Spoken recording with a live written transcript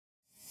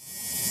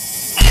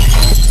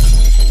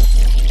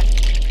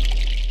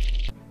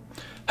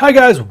Hi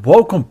guys,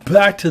 welcome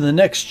back to the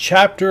next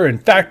chapter in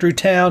Factory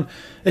Town.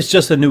 It's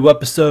just a new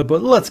episode,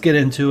 but let's get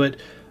into it.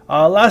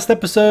 Last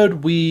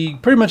episode, we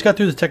pretty much got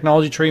through the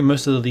technology tree,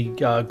 most of the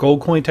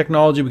gold coin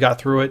technology. We got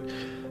through it.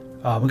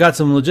 We got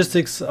some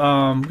logistics.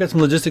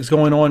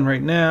 Going on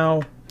right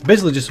now.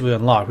 Basically, just we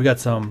unlocked. We got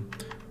some.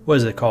 What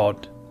is it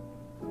called?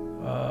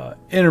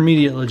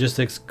 Intermediate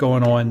logistics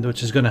going on,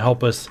 which is going to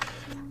help us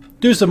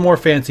do some more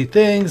fancy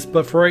things,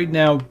 but for right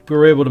now, we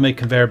were able to make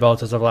conveyor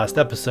belts as of last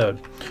episode.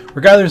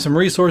 We're gathering some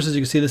resources.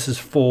 You can see this is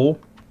full.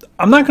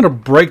 I'm not going to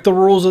break the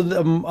rules of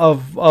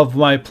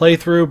my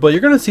playthrough, but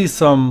you're going to see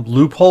some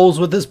loopholes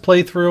with this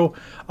playthrough.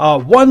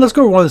 Let's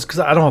go over one of this because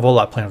I don't have a whole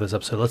lot planned for this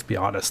episode, let's be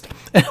honest.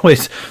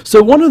 Anyways,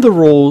 so one of the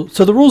rules,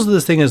 the rules of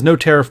this thing is no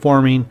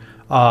terraforming,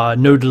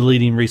 no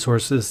deleting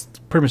resources.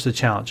 Pretty much the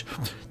challenge.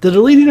 The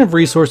deleting of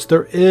resource,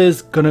 there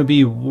is going to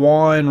be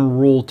one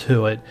rule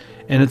to it,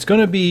 and it's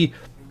going to be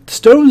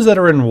stones that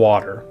are in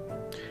water.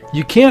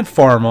 You can't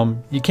farm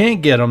them, you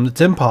can't get them, it's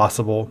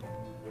impossible.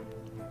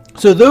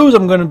 So those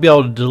I'm going to be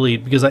able to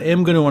delete because I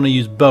am going to want to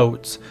use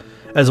boats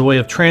as a way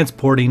of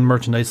transporting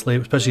merchandise,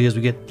 especially as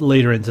we get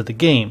later into the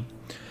game.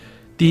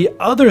 The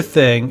other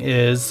thing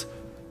is,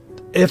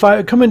 if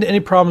I come into any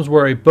problems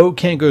where a boat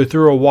can't go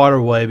through a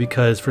waterway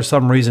because for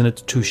some reason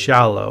it's too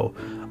shallow,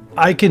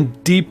 I can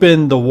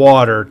deepen the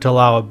water to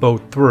allow a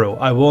boat through.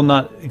 I will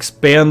not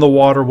expand the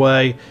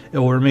waterway. It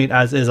will remain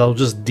as is. I'll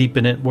just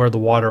deepen it where the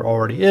water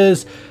already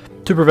is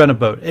to prevent a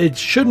boat. It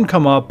shouldn't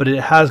come up, but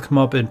it has come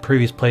up in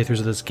previous playthroughs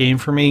of this game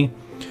for me.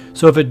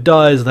 So if it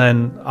does,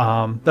 then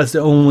that's the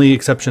only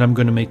exception I'm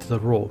going to make to the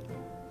rule.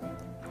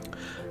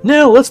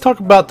 Now let's talk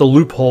about the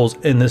loopholes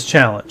in this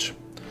challenge.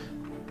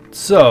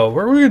 So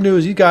what we're going to do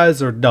is, you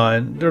guys are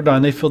done. They're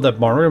done. They filled that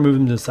barn. We're going to move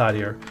them to the side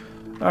here.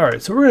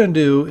 Alright, so what we're going to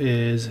do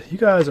is, you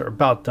guys are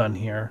about done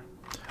here.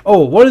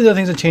 Oh, one of the other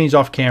things I changed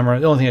off camera,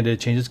 the only thing I did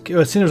change is,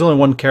 I seen there's only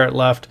one carrot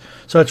left,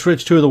 so I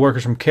switched two of the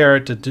workers from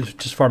carrot to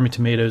just farming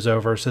tomatoes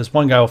over. So this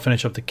one guy will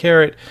finish up the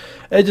carrot.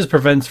 It just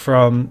prevents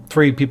from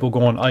 3 people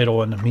going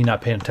idle and me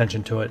not paying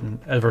attention to it, and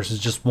versus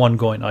just one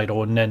going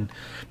idle and then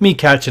me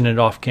catching it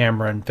off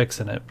camera and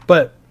fixing it.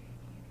 But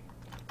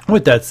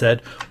with that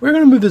said, we're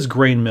going to move this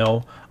grain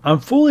mill. I'm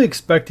fully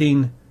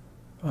expecting...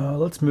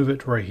 let's move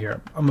it right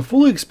here. I'm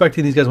fully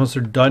expecting these guys, once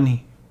they're done,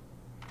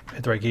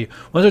 hit the right key.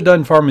 Once they're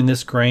done farming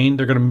this grain,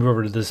 they're going to move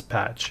over to this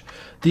patch.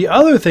 The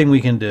other thing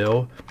we can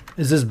do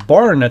is this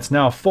barn that's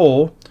now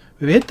full.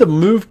 If you hit the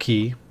move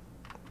key,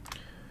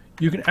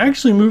 you can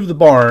actually move the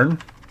barn.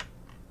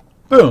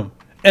 Boom,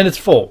 and it's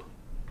full.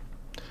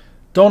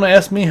 Don't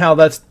ask me how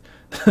that's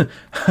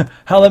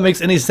how that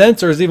makes any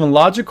sense or is even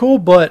logical,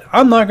 but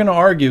I'm not going to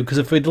argue, because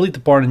if we delete the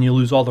barn, and you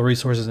lose all the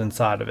resources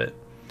inside of it.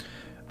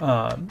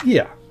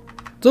 Yeah.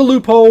 It's a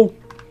loophole.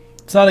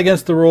 It's not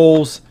against the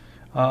rules.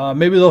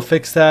 Maybe they'll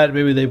fix that.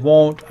 Maybe they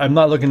won't. I'm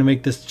not looking to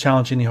make this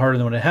challenge any harder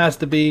than what it has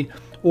to be,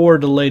 or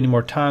delay any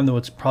more time than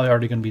what's probably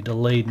already going to be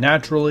delayed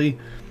naturally.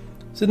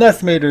 So that's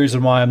the main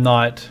reason why I'm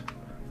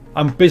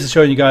basically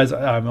showing you guys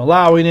I'm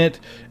allowing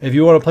it. If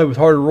you want to play with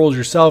harder rules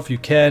yourself, you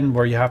can,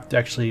 where you have to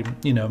actually,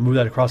 move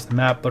that across the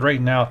map. But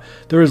right now,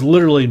 there is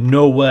literally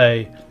no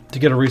way to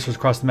get a resource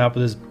across the map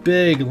with this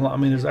big, I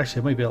mean, there's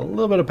actually maybe a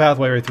little bit of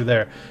pathway right through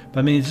there, but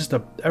I mean, it's just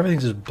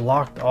everything's just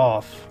blocked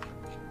off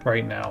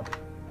right now,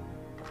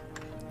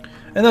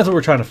 and that's what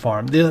we're trying to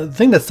farm. The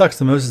thing that sucks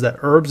the most is that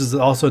herbs is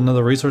also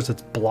another resource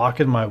that's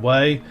blocking my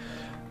way.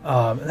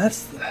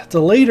 That's a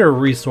later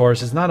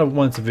resource. It's not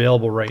one that's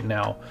available right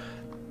now.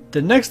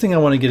 The next thing I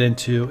want to get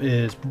into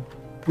is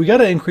we got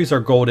to increase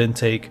our gold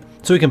intake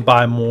so we can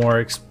buy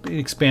more,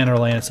 expand our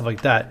land and stuff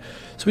like that.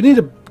 So we need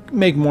to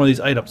make more of these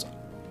items.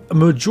 A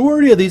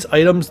majority of these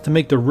items, to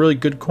make the really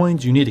good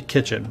coins, you need a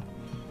kitchen.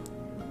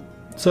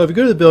 So if you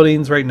go to the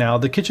buildings right now,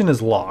 the kitchen is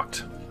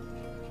locked.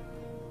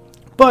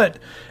 But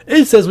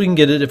it says we can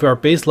get it if our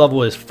base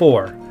level is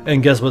 4.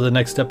 And guess what the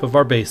next step of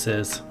our base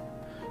is?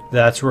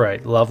 That's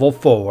right, level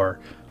 4.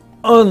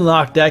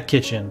 Unlock that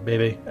kitchen,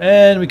 baby.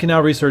 And we can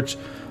now research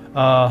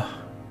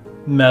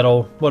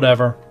metal,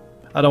 whatever.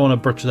 I don't want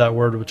to butcher that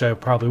word, which I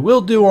probably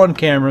will do on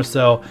camera,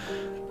 so...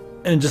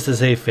 And just to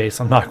save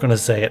face, I'm not going to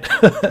say it.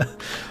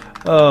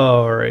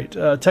 Alright,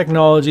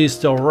 technology is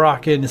still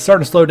rocking. It's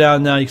starting to slow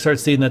down now. You start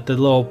seeing that the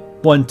little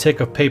one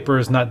tick of paper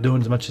is not doing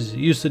as much as it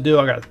used to do.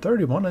 I got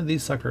 31 of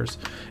these suckers.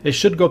 It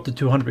should go up to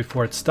 200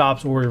 before it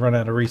stops, or we run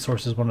out of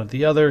resources, one or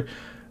the other.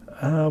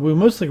 We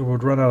most likely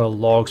would run out of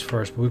logs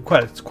first, but we've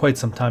quite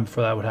some time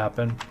before that would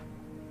happen.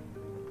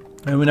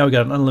 And now we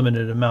got an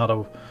unlimited amount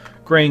of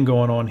grain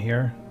going on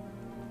here.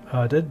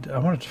 I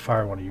wanted to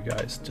fire one of you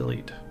guys.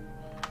 Delete.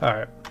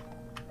 Alright.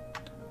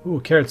 Ooh,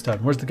 carrots done.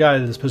 Where's the guy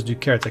that's supposed to do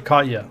carrots? I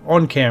caught you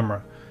on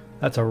camera.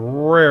 That's a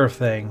rare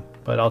thing,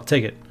 but I'll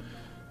take it.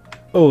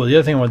 Oh, the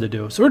other thing I wanted to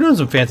do. So we're doing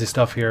some fancy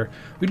stuff here.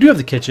 We do have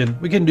the kitchen.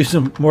 We can do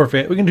some more.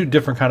 We can do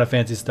different kind of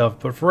fancy stuff.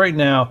 But for right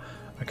now,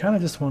 I kind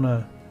of just want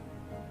to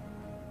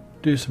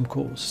do some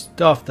cool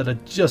stuff that I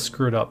just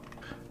screwed up.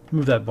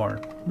 Move that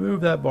barn.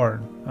 Move that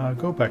barn.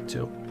 Go back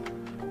to.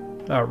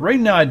 Right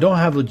now, I don't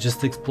have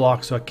logistics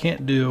blocks, so I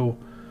can't do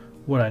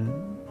what I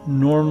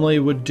normally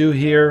would do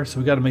here. So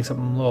we got to make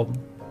something a little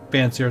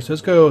fancier. So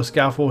let's go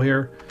scaffold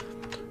here.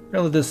 We're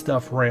gonna let this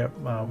stuff ramp.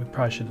 We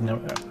probably should have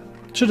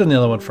done the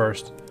other one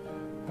first.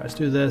 All right, let's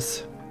do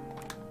this,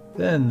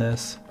 then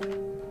this.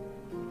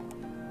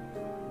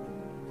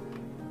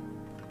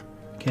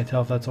 Can't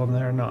tell if that's on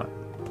there or not.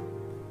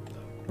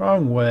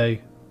 Wrong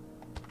way.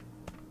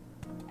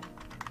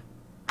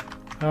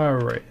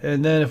 Alright,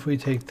 and then if we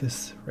take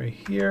this right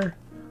here.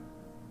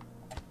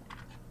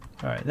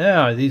 Alright,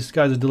 now these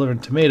guys are delivering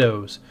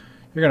tomatoes.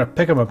 You're going to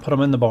pick them and put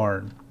them in the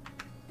barn.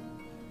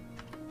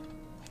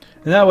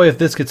 And that way if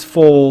this gets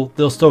full,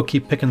 they'll still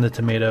keep picking the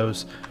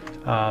tomatoes.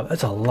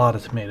 That's a lot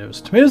of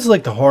tomatoes. Tomatoes is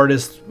like the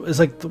hardest. It's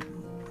like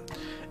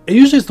it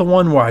usually is the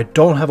one where I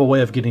don't have a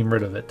way of getting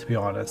rid of it, to be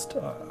honest.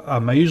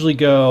 I usually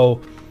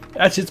go...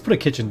 Actually, let's put a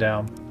kitchen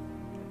down.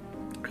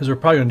 Because we're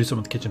probably going to do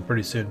something with the kitchen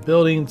pretty soon.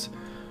 Buildings,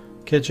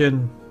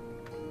 kitchen.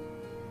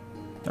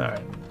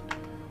 Alright.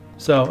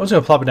 So, I'm just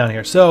going to plop it down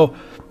here. So,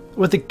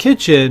 with the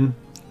kitchen,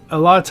 a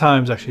lot of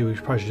times... Actually, we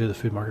probably should do the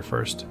food market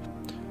first.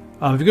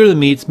 If you go to the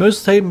meats,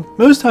 most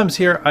times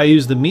here, I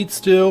use the meat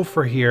stew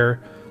for here.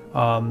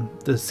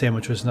 The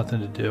sandwich was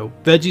nothing to do.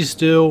 Veggie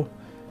stew.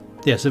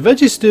 Yeah, so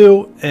veggie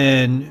stew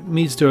and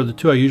meat stew are the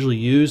two I usually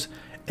use,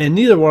 and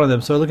neither one of them.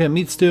 So looking at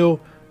meat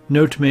stew,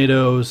 no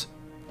tomatoes,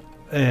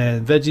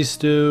 and veggie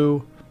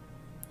stew.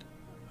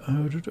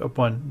 Up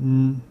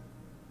one.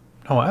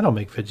 Oh, I don't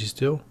make veggie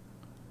stew.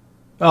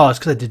 Oh, that's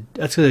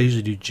because I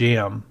usually do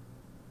jam.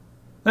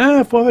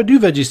 If I do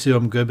veggie stew,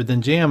 I'm good, but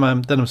then jam,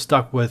 I'm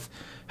stuck with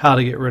how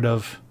to get rid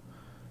of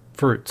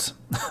fruits.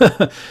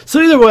 So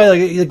either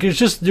way, like there's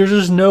just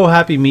no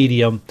happy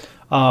medium.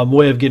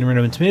 Way of getting rid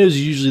of it. Tomatoes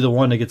is usually the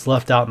one that gets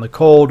left out in the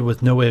cold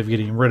with no way of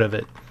getting rid of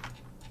it.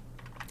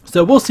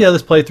 So we'll see how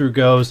this playthrough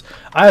goes.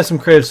 I have some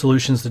creative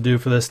solutions to do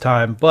for this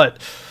time,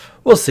 but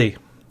we'll see.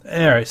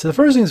 Alright, so the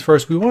first things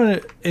first, we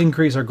want to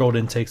increase our gold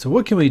intake. So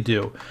what can we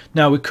do?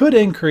 Now we could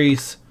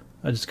increase,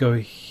 I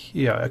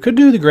could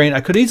do the grain. I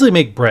could easily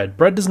make bread.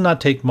 Bread does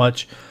not take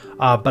much,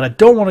 but I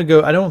don't think I want to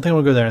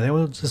go there.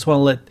 I just want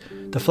to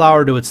let the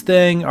flour do its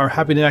thing. Our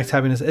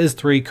happiness is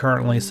 3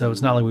 currently, so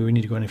it's not like we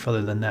need to go any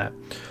further than that.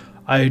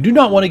 I do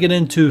not want to get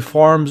into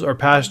farms or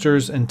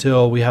pastures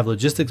until we have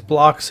logistics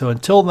blocks. So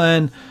until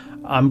then,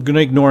 I'm going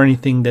to ignore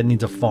anything that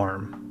needs a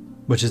farm,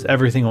 which is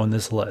everything on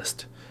this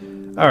list.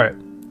 All right.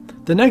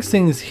 The next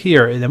thing is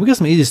here, and then we got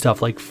some easy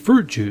stuff like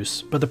fruit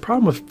juice. But the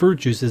problem with fruit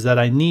juice is that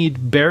I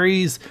need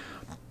berries,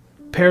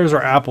 pears,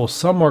 or apples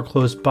somewhere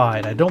close by.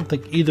 And I don't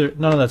think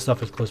none of that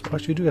stuff is close by.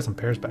 Actually, we do got some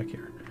pears back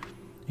here.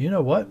 You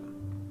know what?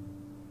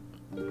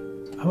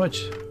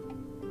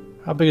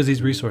 How big is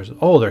these resources?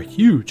 Oh, they're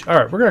huge. All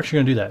right, we're actually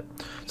going to do that.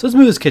 So let's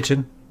move this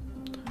kitchen.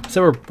 I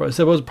said it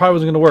probably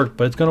wasn't going to work,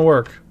 but it's going to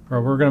work.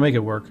 Or we're going to make it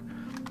work.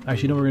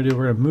 Actually, you know what we're going to do?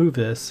 We're going to move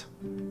this.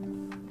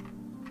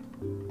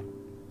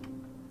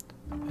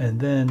 And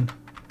then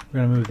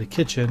we're going to move the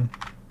kitchen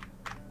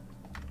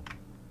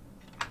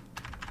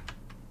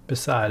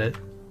beside it.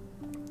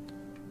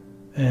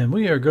 And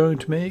we are going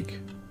to make,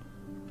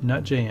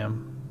 not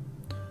jam,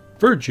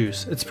 fruit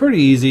juice. It's pretty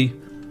easy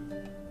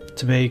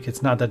to make.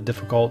 It's not that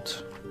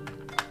difficult.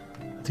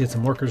 Let's get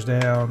some workers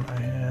down.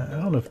 I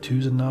don't know if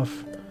 2's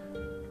enough.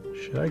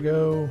 Should I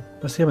go?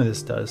 Let's see how many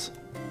this does.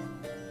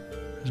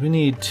 Because we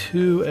need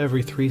 2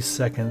 every 3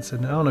 seconds.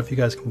 And I don't know if you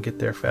guys can get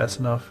there fast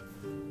enough.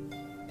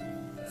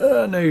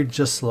 No, you're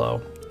just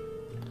slow.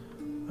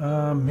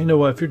 You know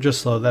what? If you're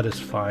just slow, that is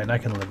fine. I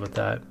can live with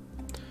that.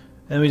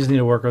 And we just need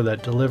a worker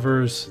that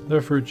delivers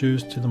the fruit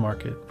juice to the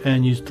market.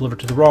 And you deliver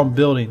to the wrong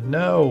building.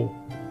 No!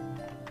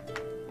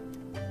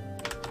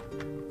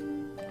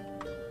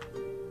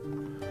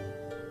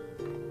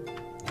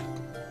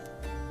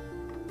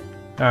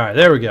 Alright,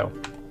 there we go.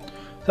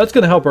 That's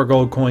going to help our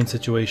gold coin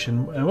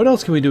situation. And what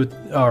else can we do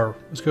with our...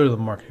 Let's go to the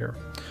market here.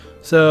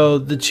 So,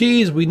 the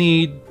cheese, we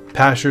need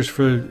pastures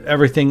for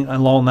everything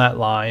along that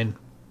line.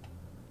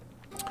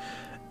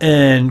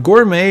 And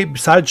gourmet,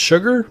 besides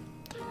sugar,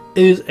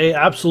 is a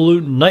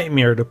absolute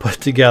nightmare to put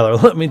together.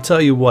 Let me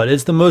tell you what.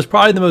 It's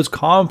probably the most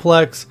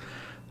complex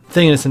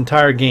thing in this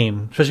entire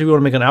game. Especially if you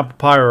want to make an apple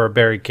pie or a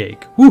berry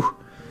cake. Whew!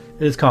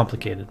 It is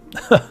complicated.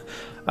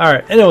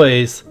 Alright,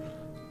 anyways...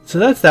 So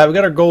that's that. We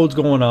got our golds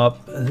going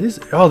up. They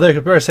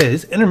better say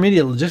these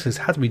intermediate logistics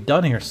have to be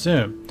done here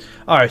soon.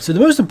 All right. So the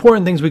most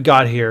important things we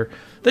got here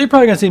that you're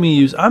probably gonna see me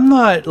use. I'm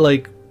not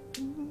like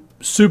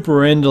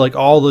super into like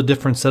all the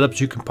different setups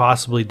you can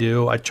possibly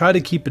do. I try to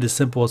keep it as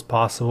simple as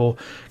possible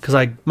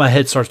because my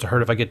head starts to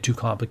hurt if I get too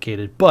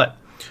complicated. But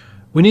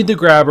we need the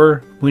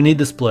grabber. We need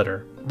the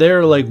splitter.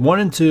 They're like 1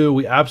 and 2.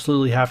 We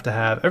absolutely have to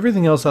have.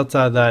 Everything else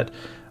outside of that,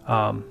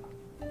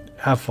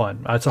 have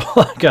fun. That's all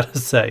I gotta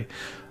say.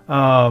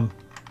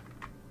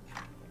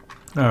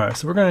 Alright,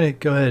 so we're going to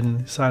go ahead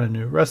and assign a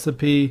new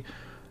recipe.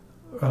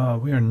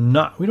 We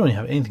don't even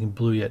have anything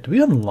blue yet. Do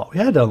we unlock? We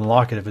had to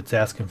unlock it if it's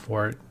asking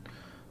for it.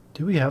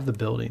 Do we have the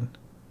building?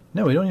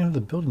 No, we don't even have the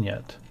building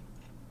yet.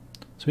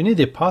 So we need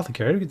the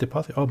apothecary. How do we get the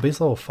apothecary? Oh,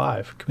 base level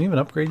 5. Can we even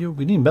upgrade you?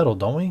 We need metal,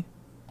 don't we?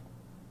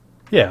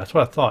 Yeah, that's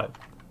what I thought.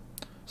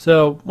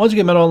 So once you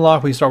get metal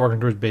unlocked, we start working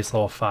towards base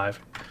level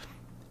 5.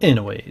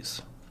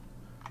 Anyways,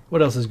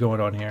 what else is going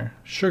on here?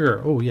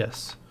 Sugar. Oh,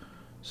 yes.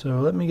 So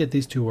let me get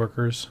these 2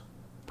 workers.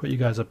 Put you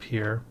guys up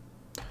here.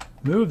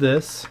 Move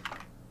this.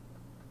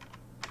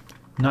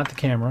 Not the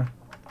camera.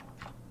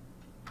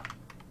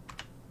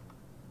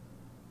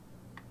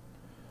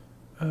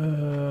 I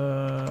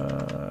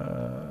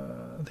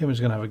think I'm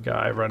just going to have a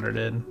guy run it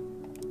in.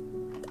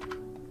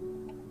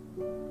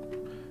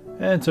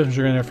 And so we're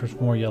going to for some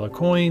more yellow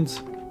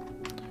coins.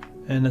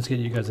 And let's get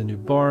you guys a new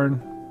barn.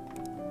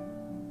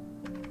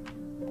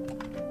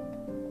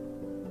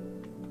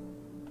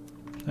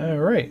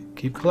 Alright,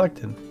 keep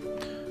collecting.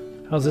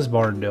 How's this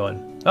barn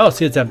doing? Oh,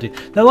 see, it's empty.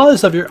 Now, a lot of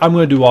this stuff here I'm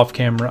going to do off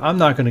camera. I'm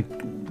not going to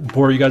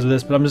bore you guys with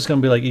this, but I'm just going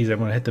to be like easy. I'm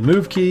going to hit the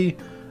move key.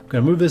 I'm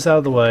going to move this out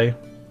of the way.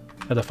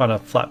 I have to find a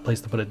flat place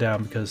to put it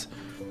down because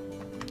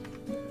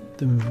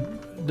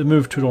the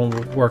move tool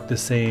don't work the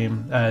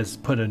same as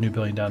putting a new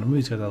building down. Move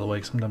these guys out of the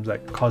way. Sometimes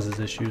that causes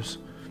issues.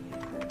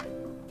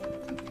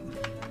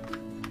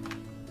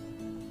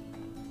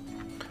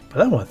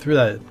 But that went through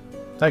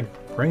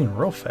that grain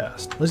real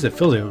fast. At least it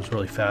feels like it was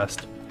really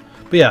fast.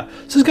 But yeah, so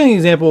this is kind of an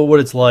example of what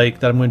it's like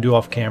that I'm going to do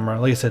off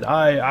camera. Like I said,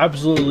 I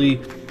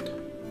absolutely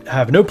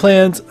have no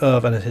plans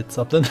of, and I hit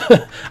something.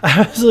 I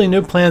have absolutely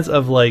no plans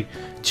of like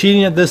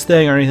cheating at this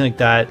thing or anything like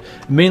that.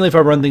 Mainly if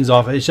I run things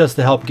off, it's just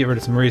to help get rid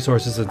of some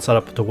resources and set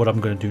up to what I'm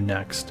going to do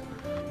next.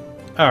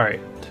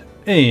 Alright,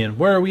 and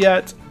where are we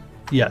at?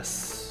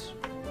 Yes.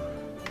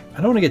 I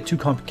don't want to get too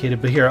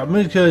complicated, but here, I'm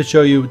going to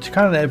show you, to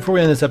kind of, before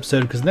we end this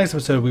episode, because the next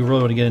episode we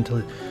really want to get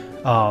into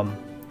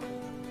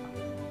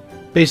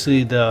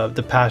basically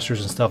the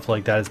pastures and stuff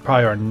like that. It's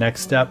probably our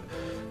next step,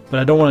 but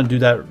I don't want to do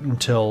that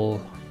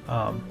until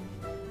I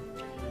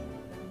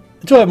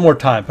have more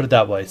time, put it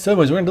that way. So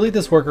anyways, we're going to delete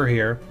this worker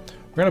here.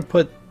 We're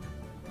going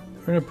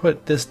to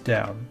put this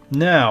down.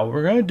 Now, what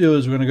we're going to do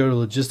is we're going to go to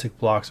logistic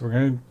blocks. We're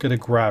going to get a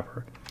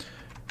grabber.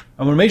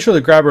 I'm going to make sure the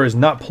grabber is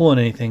not pulling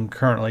anything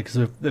currently, because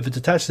if it's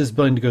attached to this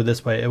building to go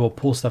this way, it will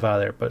pull stuff out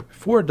of there. But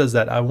before it does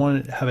that, I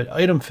want to have an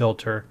item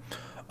filter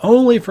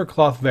only for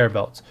cloth conveyor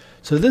belts.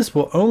 So this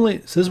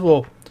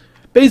will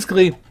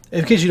basically,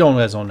 in case you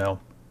guys don't know,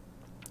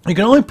 you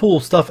can only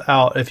pull stuff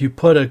out if you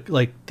put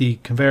the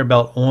conveyor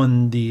belt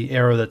on the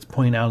arrow that's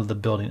pointing out of the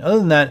building. Other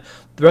than that,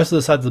 the rest of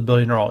the sides of the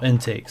building are all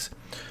intakes.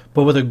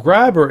 But with a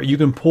grabber, you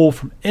can pull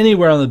from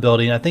anywhere on the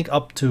building. I think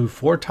up to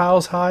 4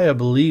 tiles high, I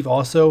believe,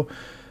 also.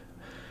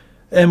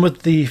 And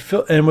with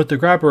the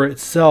grabber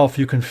itself,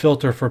 you can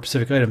filter for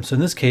specific items. So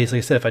in this case, like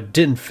I said, if I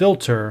didn't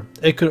filter,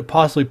 it could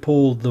possibly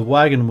pull the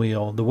wagon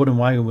wheel, the wooden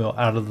wagon wheel,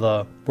 out of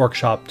the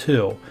workshop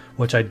too,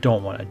 which I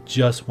don't want. I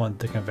just want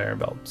the conveyor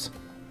belts.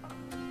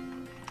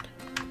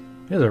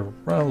 Yeah, they're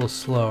running a little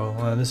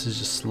slow. This is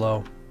just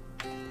slow.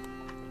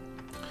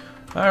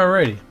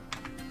 Alrighty.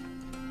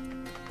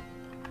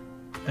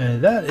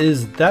 And that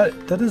is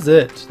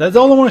it. That's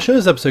all I want to show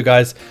this episode,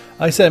 guys.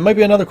 Like I said, it might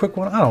be another quick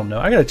one. I don't know.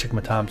 I gotta check my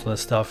times on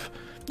this stuff.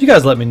 You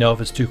guys let me know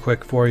if it's too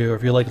quick for you, or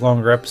if you like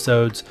longer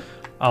episodes.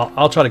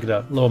 I'll try to get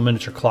a little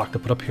miniature clock to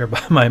put up here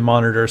by my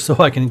monitor so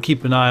I can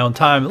keep an eye on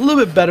time a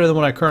little bit better than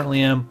what I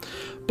currently am.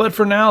 But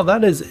for now,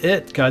 that is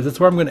it, guys. That's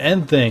where I'm going to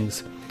end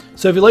things.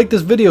 So if you like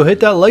this video,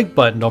 hit that like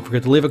button. Don't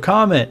forget to leave a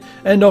comment.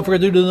 And don't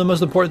forget to do the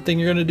most important thing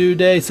you're going to do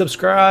today,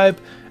 subscribe.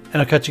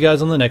 And I'll catch you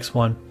guys on the next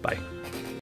one. Bye.